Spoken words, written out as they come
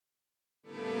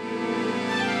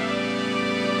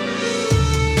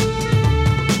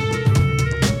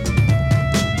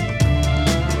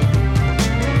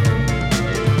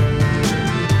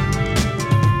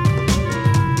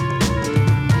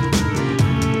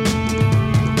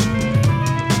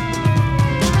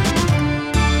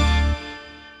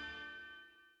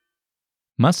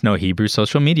Must Know Hebrew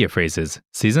Social Media Phrases,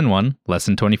 Season 1,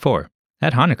 Lesson 24,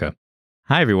 at Hanukkah.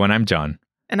 Hi everyone, I'm John.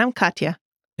 And I'm Katya.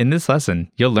 In this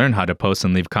lesson, you'll learn how to post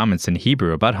and leave comments in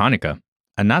Hebrew about Hanukkah.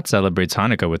 Anat celebrates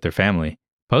Hanukkah with her family,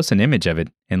 posts an image of it,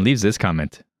 and leaves this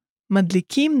comment.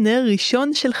 מדליקים נר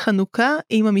ראשון של חנוכה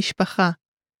עם המשפחה.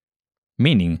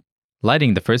 Meaning,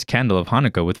 lighting the first candle of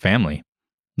Hanukkah with family.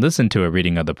 Listen to a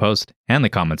reading of the post and the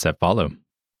comments that follow.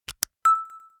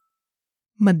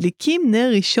 מדליקים נר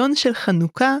ראשון של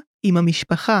חנוכה עם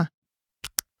המשפחה.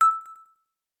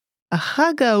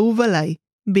 החג האהוב עליי,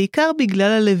 בעיקר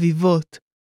בגלל הלביבות.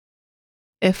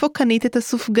 איפה קנית את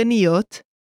הסופגניות?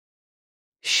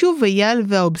 שוב אייל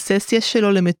והאובססיה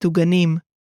שלו למטוגנים.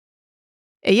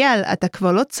 אייל, אתה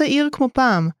כבר לא צעיר כמו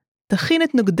פעם, תכין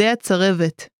את נוגדי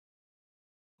הצרבת.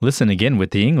 Listen again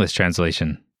with the English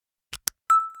translation.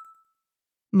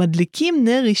 מדליקים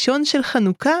נר ראשון של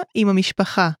חנוכה עם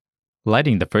המשפחה.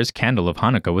 Lighting the first candle of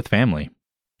Hanukkah with family.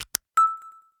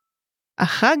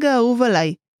 החג האהוב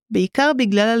עליי, בעיקר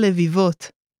בגלל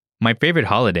הלביבות. My favorite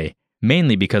holiday,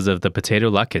 mainly because of the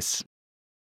potato latkes.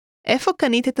 איפה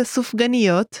קנית את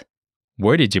הסופגניות?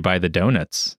 Where did you buy the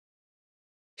donuts?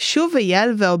 שוב אייל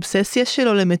והאובססיה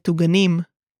שלו למטוגנים.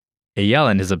 Eyal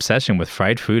and his obsession with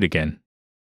fried food again.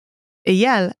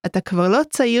 אייל, אתה כבר לא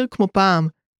צעיר כמו פעם,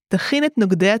 תכין את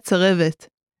נוגדי הצרבת.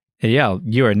 Eyal,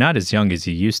 you are not as young as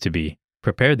you used to be.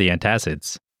 Prepare the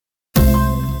antacids.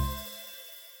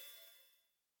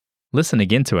 Listen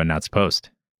again to Anat's post.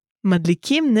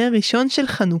 מדליקים נר ראשון של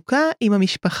חנוכה עם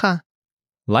המשפחה.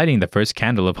 Lighting the first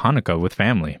candle of Hanukkah with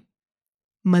family.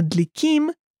 מדליקים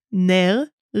נר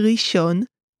ראשון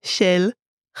של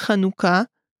חנוכה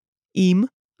עם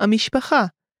המשפחה.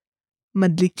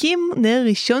 מדליקים נר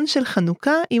ראשון של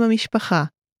חנוכה עם המשפחה.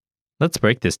 Let's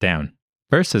break this down.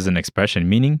 First is an expression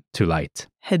meaning to light.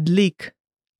 הדליק.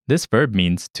 This verb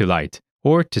means to light,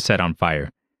 or to set on fire.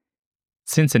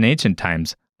 Since in ancient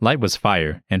times, light was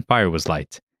fire and fire was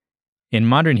light. In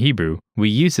modern Hebrew, we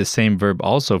use the same verb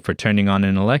also for turning on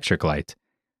an electric light,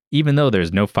 even though there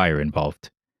is no fire involved.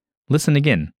 Listen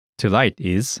again. To light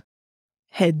is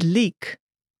הדליק.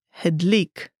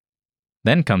 הדליק.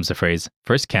 Then comes the phrase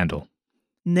first candle.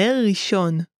 נר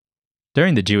ראשון.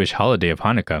 During the Jewish holiday of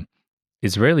Hanukkah,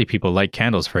 Israeli people light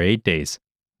candles for 8 days,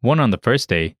 1 on the first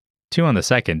day, 2 on the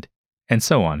second, and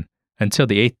so on, until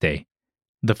the 8th day.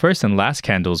 The first and last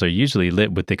candles are usually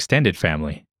lit with extended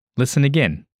family. Listen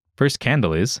again. First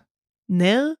candle is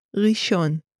נר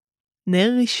ראשון.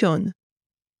 נר ראשון.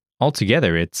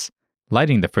 Altogether it's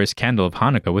lighting the first candle of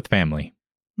Hanukkah with family.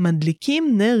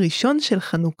 מדליקים נר ראשון של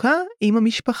חנוכה עם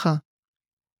המשפחה.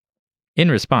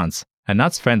 In response,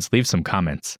 Anat's friends leave some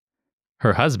comments.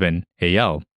 Her husband,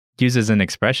 Eyal, uses an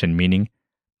expression meaning,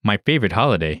 my favorite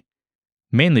holiday,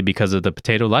 mainly because of the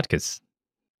potato latkes.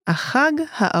 החג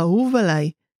האהוב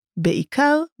עליי,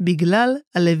 בעיקר בגלל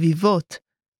הלביבות.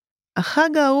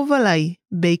 החג האהוב עליי,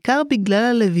 בעיקר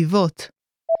בגלל הלביבות.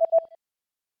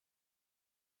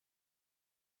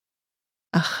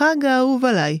 החג האהוב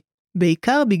עליי,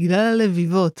 בעיקר בגלל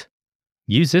הלביבות.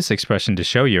 Use this expression to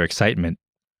show your excitement.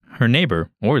 Her neighbor,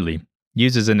 Orly,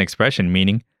 uses an expression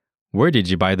meaning, where did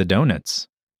you buy the donuts?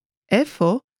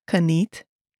 איפה קנית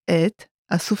את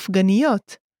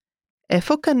הסופגניות?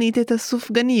 איפה קנית את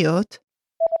הסופגניות?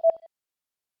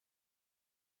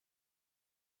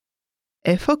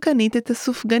 איפה קנית את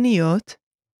הסופגניות?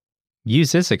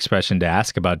 Use this expression to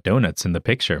ask about donuts in the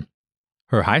picture.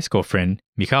 Her high school friend,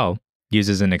 Michal,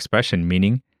 uses an expression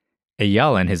meaning,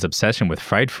 Eyal and his obsession with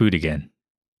fried food again.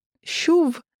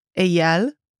 שוב אייל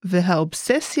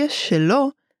והאובססיה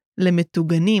שלו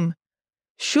למטוגנים.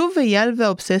 שוב אייל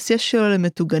והאובססיה שלו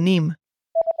למטוגנים.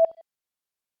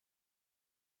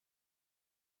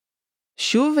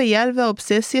 שוב אייל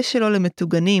והאובססיה שלו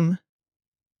למטוגנים.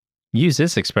 Use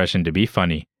this expression to be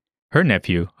funny. Her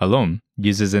nephew, Alom,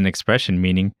 uses an expression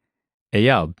meaning,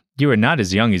 Eyal, you are not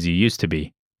as young as you used to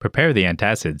be. Prepare the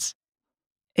antacids.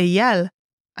 אייל,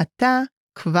 אתה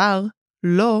כבר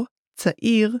לא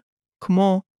צעיר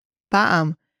כמו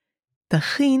פעם.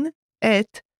 תכין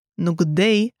את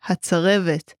נוגדי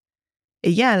הצרבת.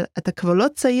 אייל, אתה כבר לא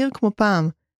צעיר כמו פעם.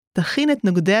 תכין את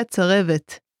נוגדי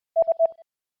הצרבת.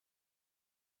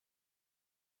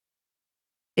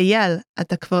 אייל,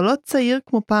 אתה כבר לא צעיר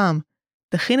כמו פעם.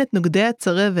 תכין את נוגדי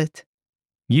הצרבת.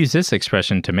 Use this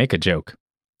expression to make a joke.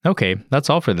 Okay, that's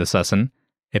all for this lesson.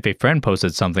 If a friend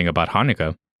posted something about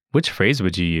Hanukkah, which phrase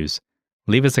would you use?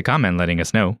 Leave us a comment letting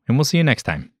us know, and we'll see you next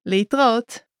time.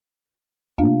 להתראות.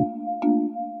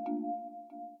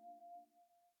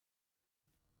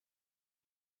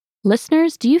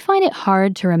 Listeners, do you find it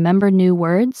hard to remember new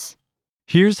words?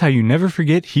 Here's how you never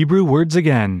forget Hebrew words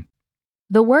again.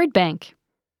 The Word Bank.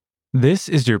 This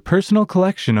is your personal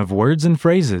collection of words and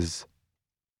phrases.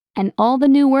 And all the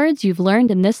new words you've learned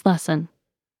in this lesson.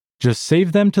 Just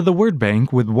save them to the word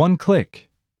bank with one click.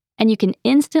 And you can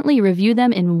instantly review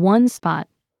them in one spot.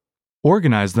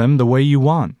 Organize them the way you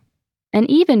want. And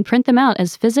even print them out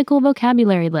as physical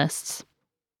vocabulary lists.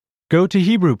 Go to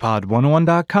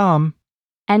HebrewPod101.com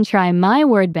And try my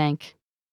word bank.